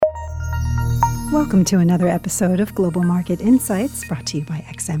Welcome to another episode of Global Market Insights, brought to you by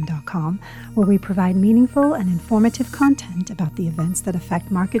XM.com, where we provide meaningful and informative content about the events that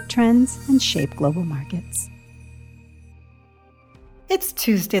affect market trends and shape global markets. It's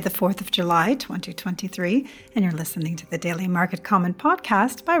Tuesday, the 4th of July, 2023, and you're listening to the Daily Market Comment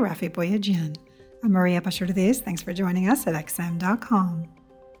podcast by Rafi Boyadjian. I'm Maria Pachurdes. Thanks for joining us at XM.com.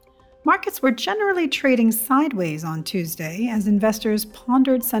 Markets were generally trading sideways on Tuesday as investors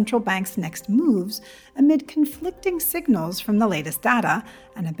pondered central banks' next moves amid conflicting signals from the latest data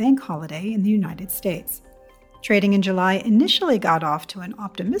and a bank holiday in the United States. Trading in July initially got off to an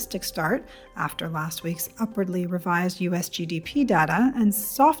optimistic start after last week's upwardly revised U.S. GDP data and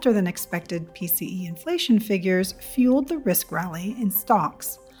softer than expected PCE inflation figures fueled the risk rally in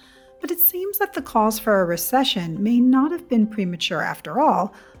stocks. But it seems that the calls for a recession may not have been premature after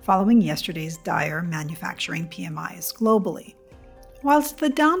all, following yesterday's dire manufacturing PMIs globally. Whilst the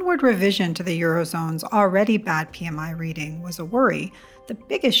downward revision to the Eurozone's already bad PMI reading was a worry, the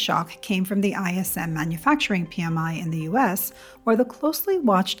biggest shock came from the ISM manufacturing PMI in the US, where the closely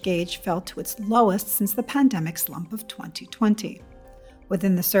watched gauge fell to its lowest since the pandemic slump of 2020.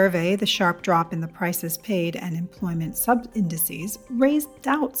 Within the survey, the sharp drop in the prices paid and employment sub-indices raised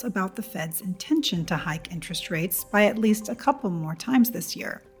doubts about the Fed's intention to hike interest rates by at least a couple more times this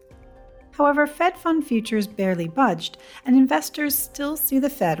year. However, Fed fund futures barely budged, and investors still see the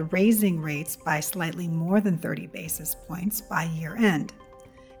Fed raising rates by slightly more than 30 basis points by year-end.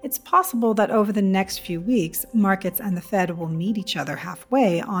 It's possible that over the next few weeks, markets and the Fed will meet each other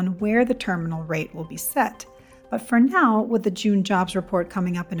halfway on where the terminal rate will be set. But for now, with the June jobs report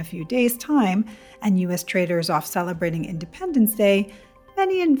coming up in a few days' time and U.S. traders off celebrating Independence Day,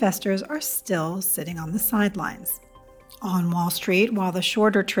 many investors are still sitting on the sidelines. On Wall Street, while the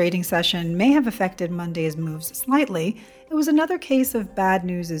shorter trading session may have affected Monday's moves slightly, it was another case of bad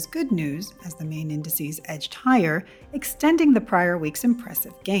news is good news as the main indices edged higher, extending the prior week's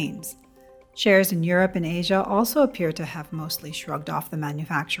impressive gains. Shares in Europe and Asia also appear to have mostly shrugged off the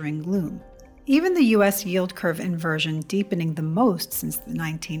manufacturing gloom. Even the U.S. yield curve inversion deepening the most since the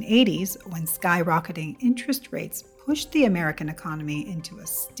 1980s, when skyrocketing interest rates pushed the American economy into a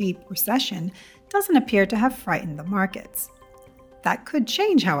steep recession, doesn't appear to have frightened the markets. That could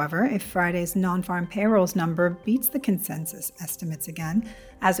change, however, if Friday's non-farm payrolls number beats the consensus estimates again,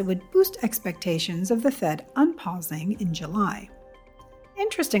 as it would boost expectations of the Fed unpausing in July.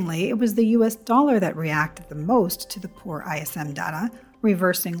 Interestingly, it was the U.S. dollar that reacted the most to the poor ISM data,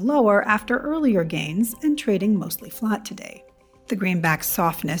 reversing lower after earlier gains and trading mostly flat today. The greenback's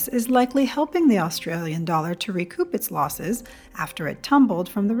softness is likely helping the Australian dollar to recoup its losses after it tumbled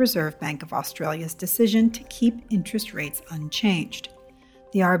from the Reserve Bank of Australia's decision to keep interest rates unchanged.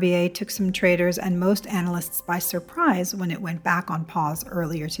 The RBA took some traders and most analysts by surprise when it went back on pause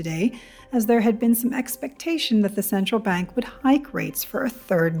earlier today, as there had been some expectation that the central bank would hike rates for a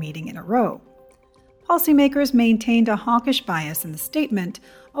third meeting in a row. Policymakers maintained a hawkish bias in the statement,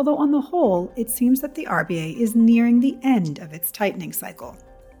 although on the whole, it seems that the RBA is nearing the end of its tightening cycle.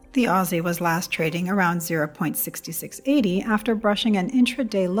 The Aussie was last trading around 0.6680 after brushing an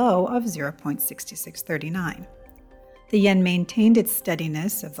intraday low of 0.6639. The yen maintained its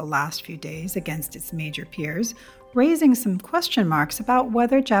steadiness of the last few days against its major peers, raising some question marks about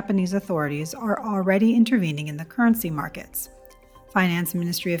whether Japanese authorities are already intervening in the currency markets. Finance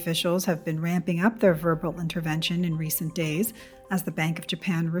ministry officials have been ramping up their verbal intervention in recent days as the Bank of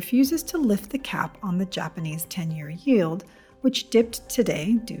Japan refuses to lift the cap on the Japanese 10-year yield, which dipped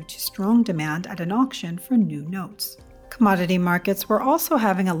today due to strong demand at an auction for new notes. Commodity markets were also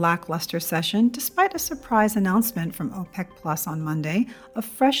having a lackluster session despite a surprise announcement from OPEC Plus on Monday of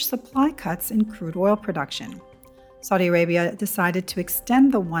fresh supply cuts in crude oil production. Saudi Arabia decided to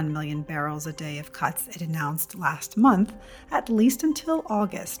extend the 1 million barrels a day of cuts it announced last month, at least until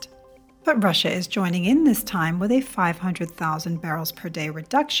August. But Russia is joining in this time with a 500,000 barrels per day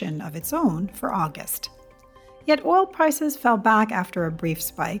reduction of its own for August. Yet oil prices fell back after a brief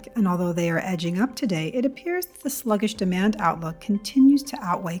spike, and although they are edging up today, it appears that the sluggish demand outlook continues to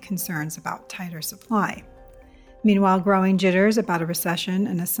outweigh concerns about tighter supply. Meanwhile, growing jitters about a recession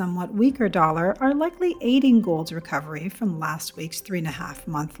and a somewhat weaker dollar are likely aiding gold's recovery from last week's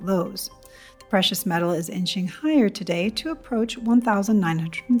 3.5-month lows. The precious metal is inching higher today to approach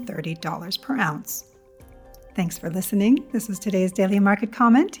 $1,930 per ounce. Thanks for listening. This is today's Daily Market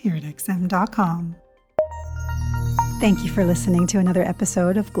Comment here at XM.com. Thank you for listening to another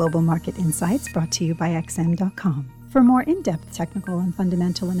episode of Global Market Insights brought to you by XM.com. For more in-depth technical and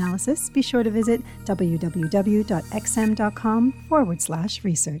fundamental analysis, be sure to visit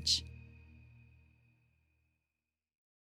www.xm.com/research.